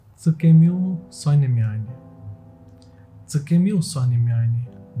Tsukemiu Sonimiani. Tsukemiu Sonimiani,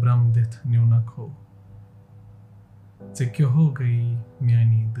 Bramdit Nunako. Tsekyoho Gai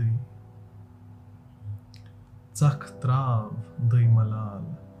Miani Dui. Tsak Trav Dui Malal.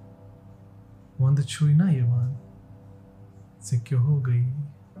 Wanda Chuina Yavan. Tsekyoho Gai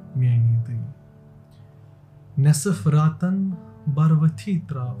Miani Dui. Nesaf Ratan Barvati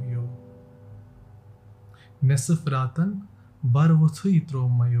Travyo. Nesaf Ratan Barvati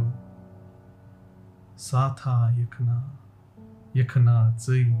Tromayo. Satha Yakna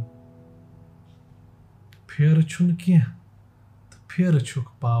Zai. Pher Chunkia, the Pher Chuk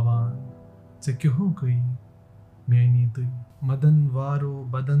Pavan. Tsekyoho Gai Miani Dui. Madan Varo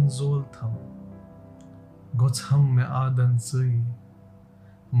Badan Zoltham. Gotsham me Adan Zai.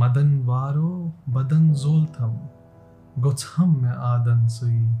 Madan Varo Badan Zoltham. Gotsham me Adan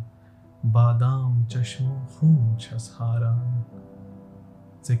Zai. Badam Chashmo Khun Chas Haran.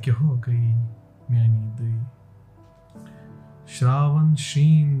 Tsekyoho Gai Miani Dui. Shravan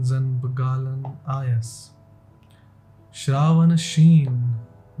Sheen Zan Bagalan Ayas. Shravan Sheen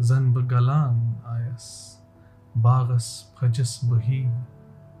Zan Bagalan Ayas. Bagas Bhajas Bahi.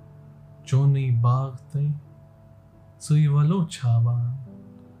 Choni Bagte. Tsui Valo Chavan.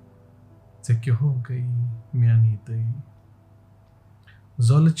 Tsekyoho Gai Miani Dui.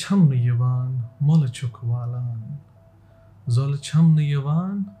 Zolcham Yavan Molachuk Walan. Zolcham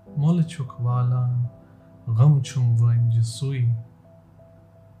Yavan Molachuk Walan. Gam Chum Vanj Sui.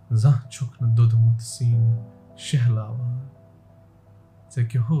 Zah Chukna Dudmut Sin Shehlavan.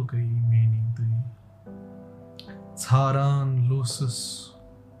 Tsekyoho Gai Miani Dui. Tsaran Lusus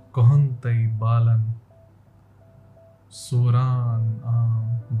Kohantay Balan. Suran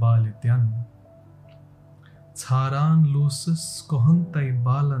Balityan. Tsaran Lusus Kohantay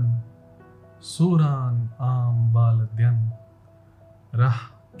Balan. Suran Baladyan. Rah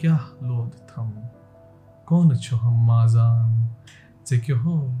Kyah Lod Tham. Kon Choham Mazan.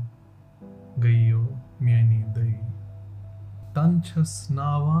 Tsekyoho Gayo Miani Dui. Tanchas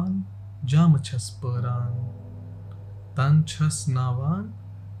Navan Jamachas Paran. Tanchas Navan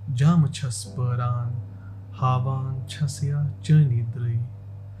Jamachas Paran. Havan Chasya Chani Dui.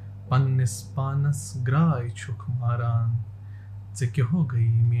 Pannis Panas Grai Chuk Maran. Tsekyoho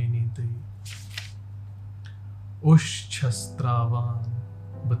Gai Miani Dui. Ush Chas Travan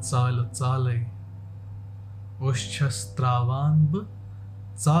Batsala Tsale. Ush Chas Travan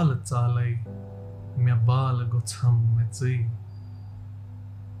Batsala Tsale. Mea Bala Gotsham Metsui.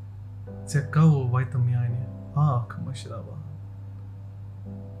 Tsekao Vaitamiani Ak Mashravan.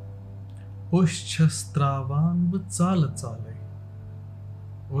 Ush Chas Travan Batsala Tsale.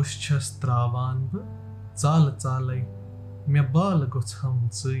 Ush Chas Travan Batsala Tsale. Mea Bala Gotsham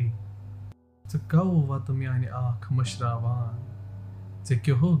Metsui. Tsekao Vaitamiani Ak Mashravan.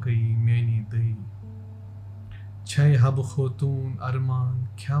 Tsekyoho Gai Miani Dui. Chai Hab Khotun Arman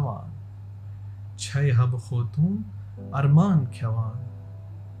Kyavan. Chai Hab Khotun Arman Kyavan.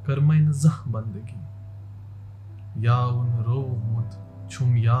 Karmain Zah Bandagi. Yaun Rov Mut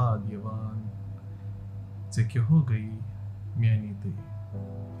Chum Yad Yavan. Tsekyoho Gai Miani Dui.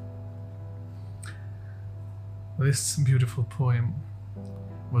 This beautiful poem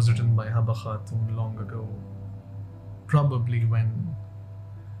was written by Haba Khatun long ago, probably when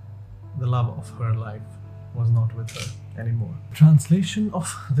the love of her life was not with her anymore. Translation of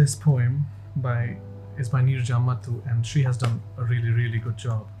this poem is by Nirja Matu, and she has done a really good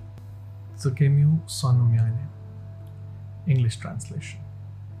job. Tsukemiu Sonimiani. English translation.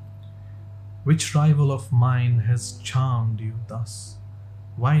 Which rival of mine has charmed you thus?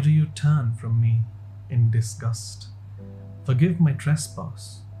 Why do you turn from me in disgust? Forgive my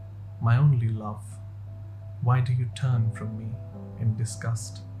trespass, my only love. Why do you turn from me in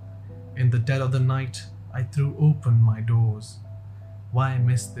disgust? In the dead of the night, I threw open my doors. Why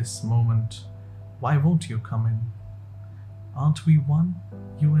miss this moment? Why won't you come in? Aren't we one,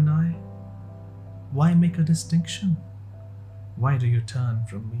 you and I? Why make a distinction? Why do you turn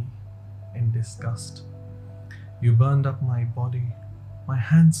from me in disgust? You burned up my body, my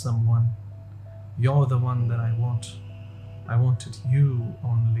handsome one. You're the one that I want. I wanted you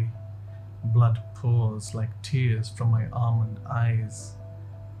only. Blood pours like tears from my almond eyes.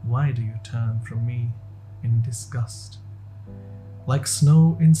 Why do you turn from me in disgust? Like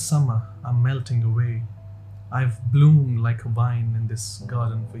snow in summer, I'm melting away. I've bloomed like a vine in this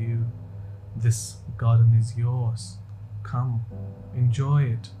garden for you. This garden is yours. Come, enjoy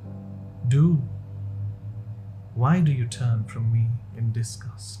it. Do. Why do you turn from me in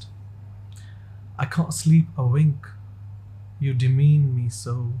disgust? I can't sleep a wink. You demean me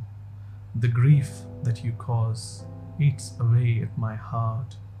so. The grief that you cause eats away at my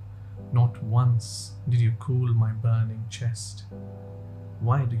heart. Not once did you cool my burning chest.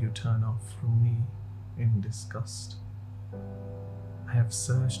 Why do you turn off from me in disgust? I have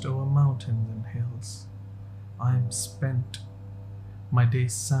searched over mountains and hills. I am spent. My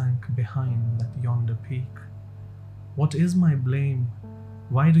days sank behind that yonder peak. What is my blame?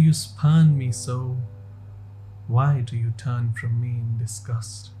 Why do you spurn me so? Why do you turn from me in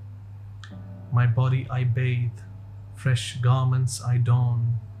disgust? My body I bathe, fresh garments I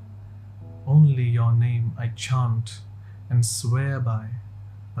don. Only your name I chant and swear by,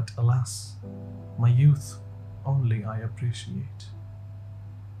 but alas, my youth only I appreciate.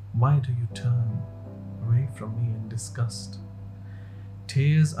 Why do you turn away from me in disgust?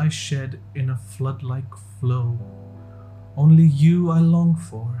 Tears I shed in a flood-like flow. Only you I long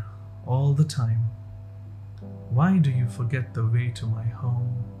for all the time. Why do you forget the way to my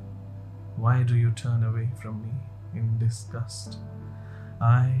home? Why do you turn away from me in disgust?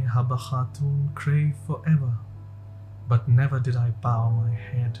 I, Haba Khatun, crave forever, but never did I bow my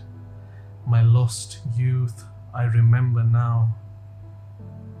head. My lost youth I remember now.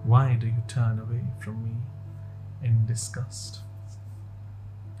 Why do you turn away from me in disgust?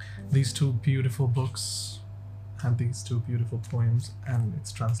 These two beautiful books and these two beautiful poems and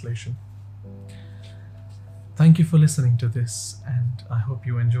its translation. Thank you for listening to this, and I hope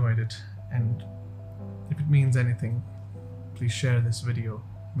you enjoyed it. And if it means anything, please share this video.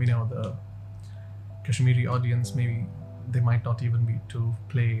 We know the Kashmiri audience, maybe they might not even be to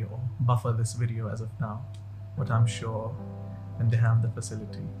play or buffer this video as of now, but I'm sure when they have the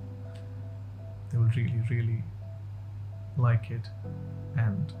facility, they will really like it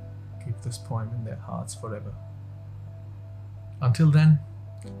and keep this poem in their hearts forever. Until then,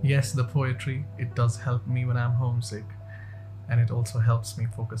 yes, the poetry, it does help me when I'm homesick, and it also helps me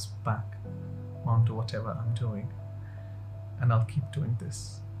focus back onto whatever I'm doing. And I'll keep doing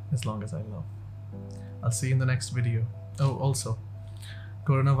this as long as I love. I'll see you in the next video. Oh, also,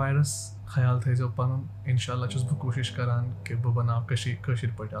 coronavirus, khayal thai jo panun, inshallah chus bu koshish karan ke bu bana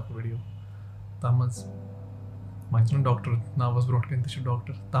kashir pata video. Tamaz manjno doctor na was brought kin tishu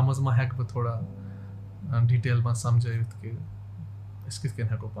doctor. Tamaz ma hak bu thoda detail ma samjhayit ke iskis ken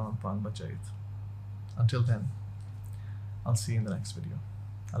hako pan bachayit. Until then, I'll see you in the next video.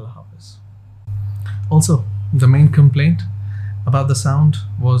 Allah Hafiz. Also, the main complaint about the sound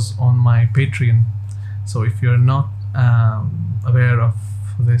was on my Patreon. So if you're not aware of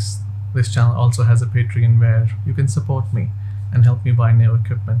this channel also has a Patreon where you can support me and help me buy new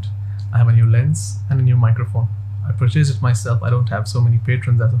equipment. I have a new lens and a new microphone. I purchased it myself. I don't have so many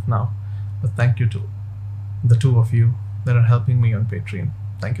patrons as of now, but thank you to the two of you that are helping me on Patreon.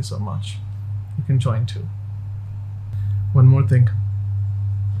 Thank you so much. You can join too. One more thing.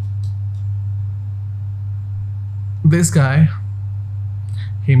 This guy,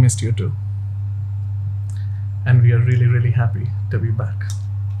 he missed you too. And we are really happy to be back.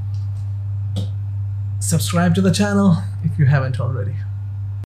 Subscribe to the channel if you haven't already.